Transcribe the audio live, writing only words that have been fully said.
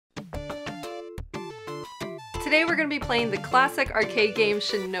Today we're going to be playing the classic arcade game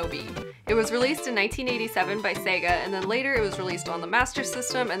Shinobi. It was released in 1987 by Sega, and then later it was released on the Master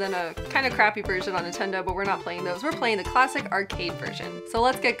System, and then a kind of crappy version on Nintendo, but we're not playing those. We're playing the classic arcade version. So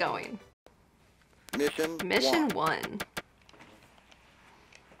let's get going. Mission 1.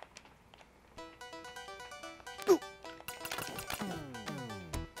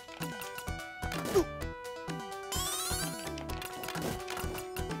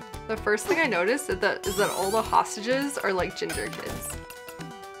 The first thing I noticed is that all the hostages are like ginger kids.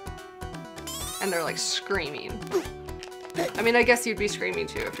 And they're like screaming. I mean, I guess you'd be screaming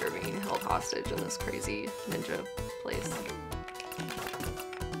too if you're being held hostage in this crazy ninja place.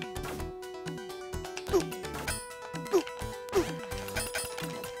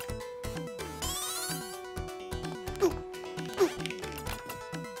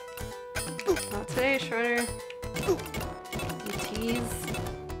 Not today, Shredder. You tease.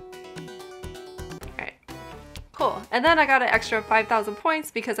 Cool. And then I got an extra 5,000 points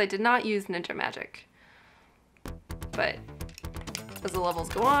because I did not use ninja magic. But as the levels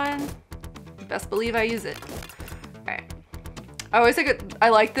go on, you best believe I use it. Alright. I always think I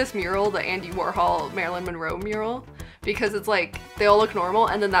like this mural, the Andy Warhol Marilyn Monroe mural, because it's like they all look normal,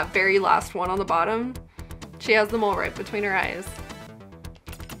 and then that very last one on the bottom, she has them all right between her eyes.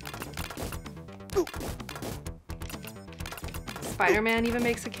 Spider-Man even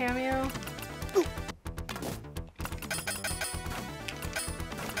makes a cameo.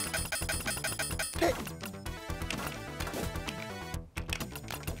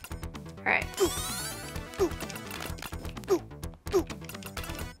 Alright.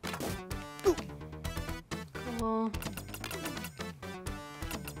 Cool.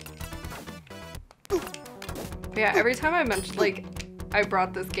 Yeah, every time I mentioned, like, I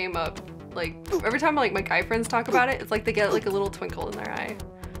brought this game up, like, every time, like, my guy friends talk about it, it's like they get, like, a little twinkle in their eye.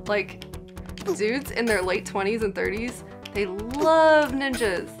 Like, dudes in their late 20s and 30s, they love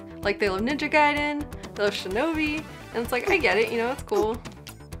ninjas. Like, they love Ninja Gaiden, they love Shinobi, and it's like, I get it, you know, it's cool.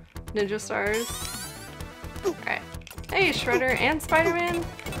 Ninja stars. Alright. Hey, Shredder and Spider-Man.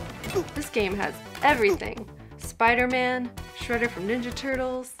 This game has everything. Spider-Man, Shredder from Ninja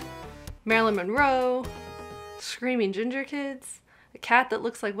Turtles, Marilyn Monroe, screaming ginger kids, a cat that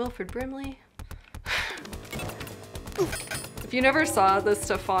looks like Wilford Brimley. If you never saw the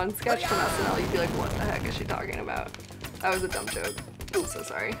Stefan sketch from SNL, you'd be like, what the heck is she talking about? That was a dumb joke. I'm so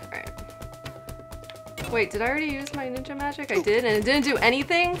sorry. Alright. Wait, did I already use my ninja magic? I did, and it didn't do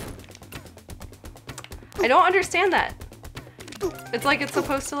anything? I don't understand that. It's like it's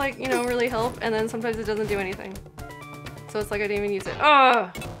supposed to, like, you know, really help, and then sometimes it doesn't do anything. So it's like I didn't even use it. Ugh!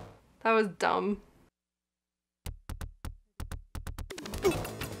 That was dumb.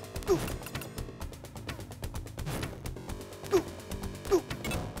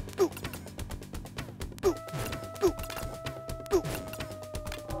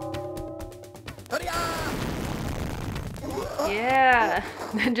 Yeah!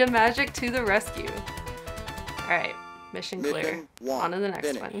 Ninja magic to the rescue. Alright, mission clear. On to the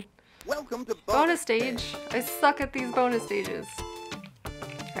next one. Welcome to bonus stage. I suck at these bonus stages.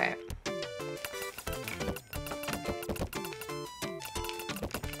 Alright.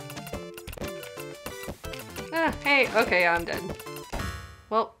 Ah, hey, okay, I'm dead.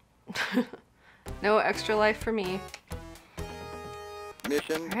 Well, no extra life for me.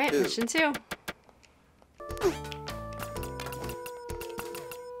 Alright, mission 2.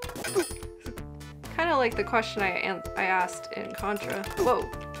 Kind of like the question I asked in Contra. Whoa.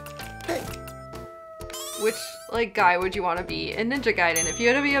 Which, like, guy would you want to be in Ninja Gaiden? If you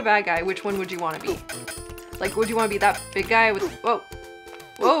had to be a bad guy, which one would you want to be? Like, would you want to be that big guy with— whoa.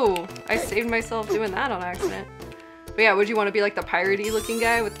 Whoa! I saved myself doing that on accident. But yeah, would you want to be like the piratey looking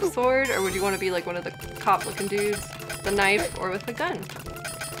guy with the sword? Or would you want to be like one of the cop looking dudes, the knife, or with the gun?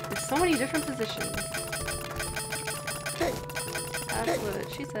 There's so many different positions. That's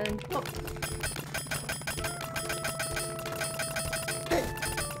what she said. Oh.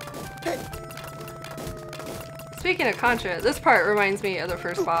 Speaking of Contra, this part reminds me of the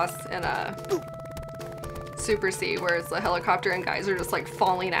first boss in Super C, where it's the helicopter and guys are just like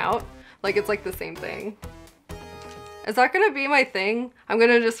falling out. Like, it's like the same thing. Is that gonna be my thing? I'm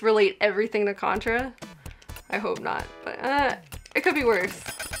gonna just relate everything to Contra? I hope not, but it could be worse.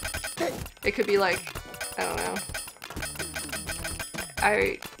 It could be like, I don't know.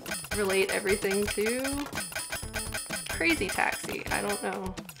 I relate everything to Crazy Taxi. I don't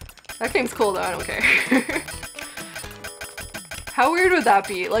know. That game's cool though, I don't care. How weird would that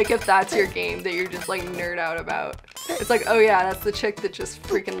be? Like, if that's your game that you're just like nerd out about. It's like, oh yeah, that's the chick that just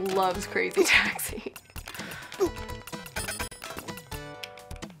freaking loves Crazy Taxi.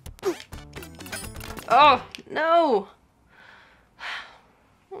 Oh, no!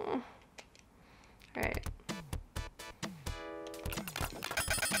 Alright.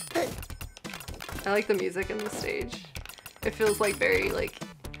 I like the music in the stage. It feels like very, like,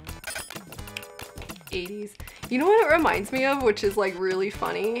 80s. You know what it reminds me of, which is, like, really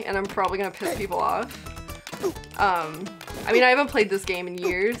funny, and I'm probably gonna piss people off? I mean, I haven't played this game in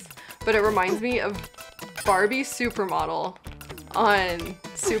years, but it reminds me of Barbie Supermodel on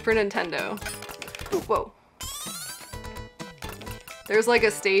Super Nintendo. Whoa. There's like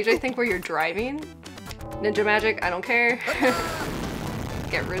a stage, I think, where you're driving. Ninja magic, I don't care.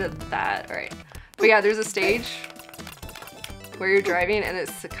 Get rid of that. Alright. But yeah, there's a stage where you're driving and it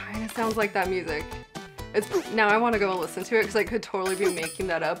kind of sounds like that music. Now I want to go and listen to it because I could totally be making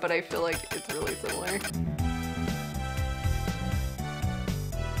that up, but I feel like it's really similar.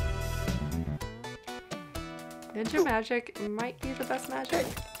 Ninja magic might be the best magic.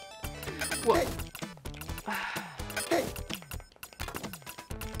 Whoa.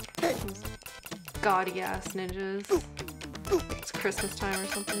 Gaudy ass ninjas. It's Christmas time or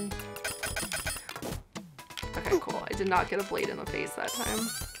something. Okay, cool. I did not get a blade in the face that time.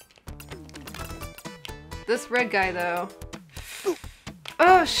 This red guy though.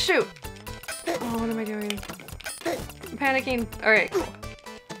 Oh shoot! Oh, what am I doing? I'm panicking. Alright, cool.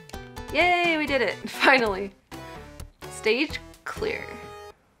 Yay, we did it! Finally. Stage clear.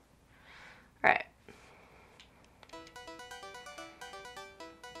 Alright.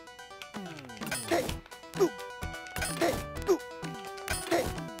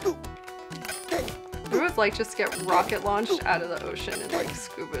 It was like just get rocket launched out of the ocean in like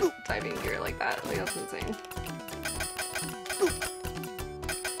scuba diving gear like that. Like that's insane.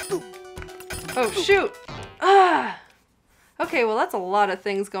 Oh shoot! Ah! Okay, well that's a lot of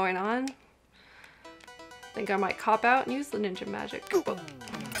things going on. I think I might cop out and use the ninja magic. Oh.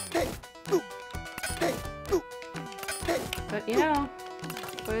 But you know,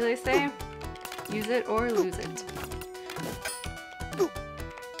 what do they say? Use it or lose it.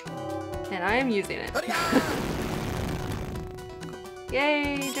 And I am using it.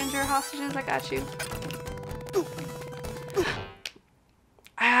 Yay, ginger hostages, I got you.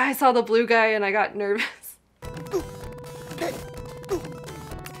 I saw the blue guy and I got nervous.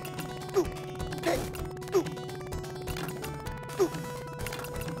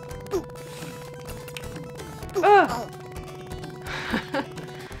 Oh!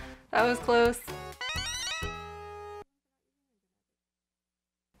 That was close.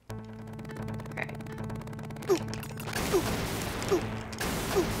 Okay.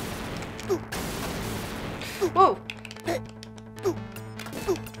 Whoa!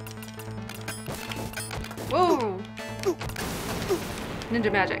 Whoa!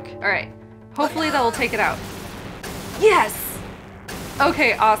 Ninja magic. Alright. Hopefully that will take it out. Yes!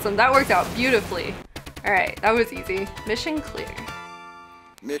 Okay, awesome. That worked out beautifully. Alright, that was easy. Mission clear.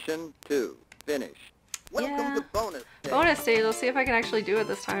 Mission 2. Finish. Welcome to bonus stage. Bonus stage. Let's see if I can actually do it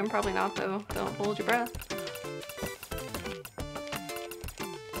this time. Probably not though. Don't hold your breath.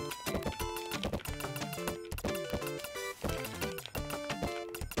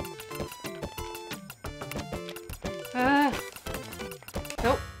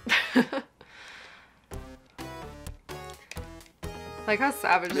 Nope. Like how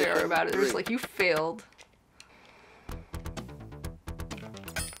savage they are about it. They're just like, you failed.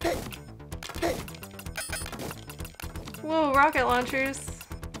 Whoa, rocket launchers.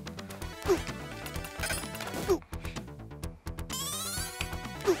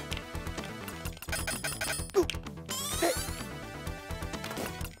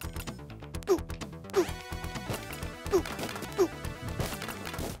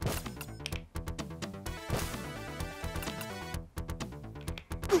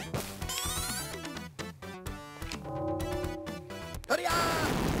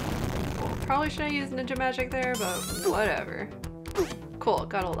 Probably shouldn't use ninja magic there, but whatever. Cool,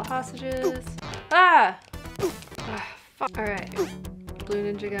 got all the hostages. Ah! Fuck. Alright.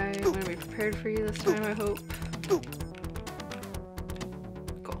 Blue ninja guy, I'm gonna be prepared for you this time, I hope.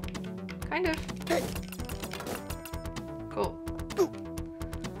 Cool. Kind of. Cool.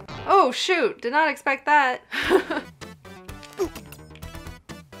 Oh shoot! Did not expect that!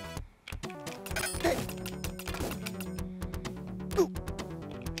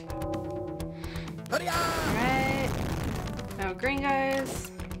 Alright. Now green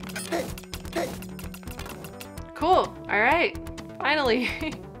guys. Cool. Alright. Finally.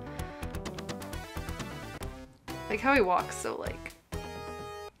 Like how he walks so like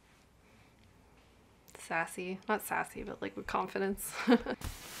sassy. Not sassy, but like with confidence.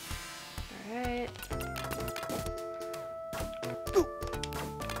 Alright.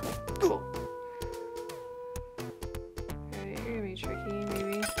 Cool.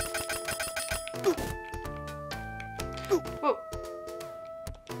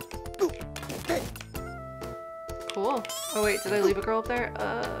 Oh wait, did I leave a girl up there?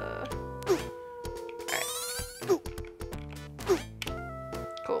 Alright.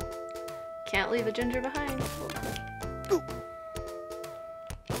 Cool. Can't leave a ginger behind.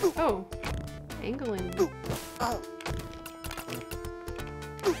 Oh. Angling.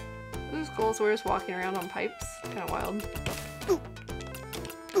 This is cool, so we're just walking around on pipes. Kinda wild. Oh,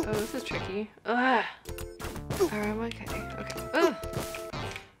 this is tricky. Ugh. Alright, okay. Okay. Ugh.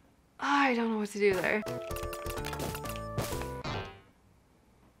 I don't know what to do there.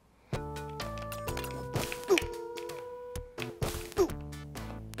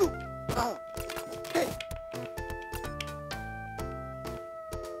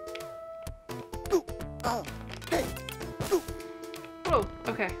 Oh,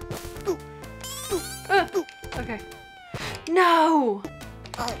 okay. Okay. No!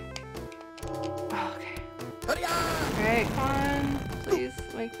 Oh, okay. Alright, come on. Please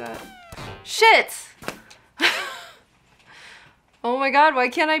make that. Shit! Oh my god, why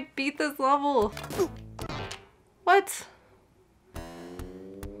can't I beat this level? What?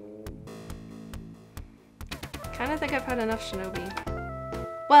 Kinda think I've had enough Shinobi.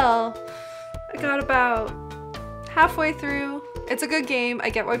 Well, I got about halfway through. It's a good game, I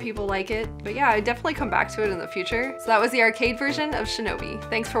get why people like it, but yeah, I'd definitely come back to it in the future. So that was the arcade version of Shinobi.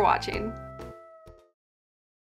 Thanks for watching.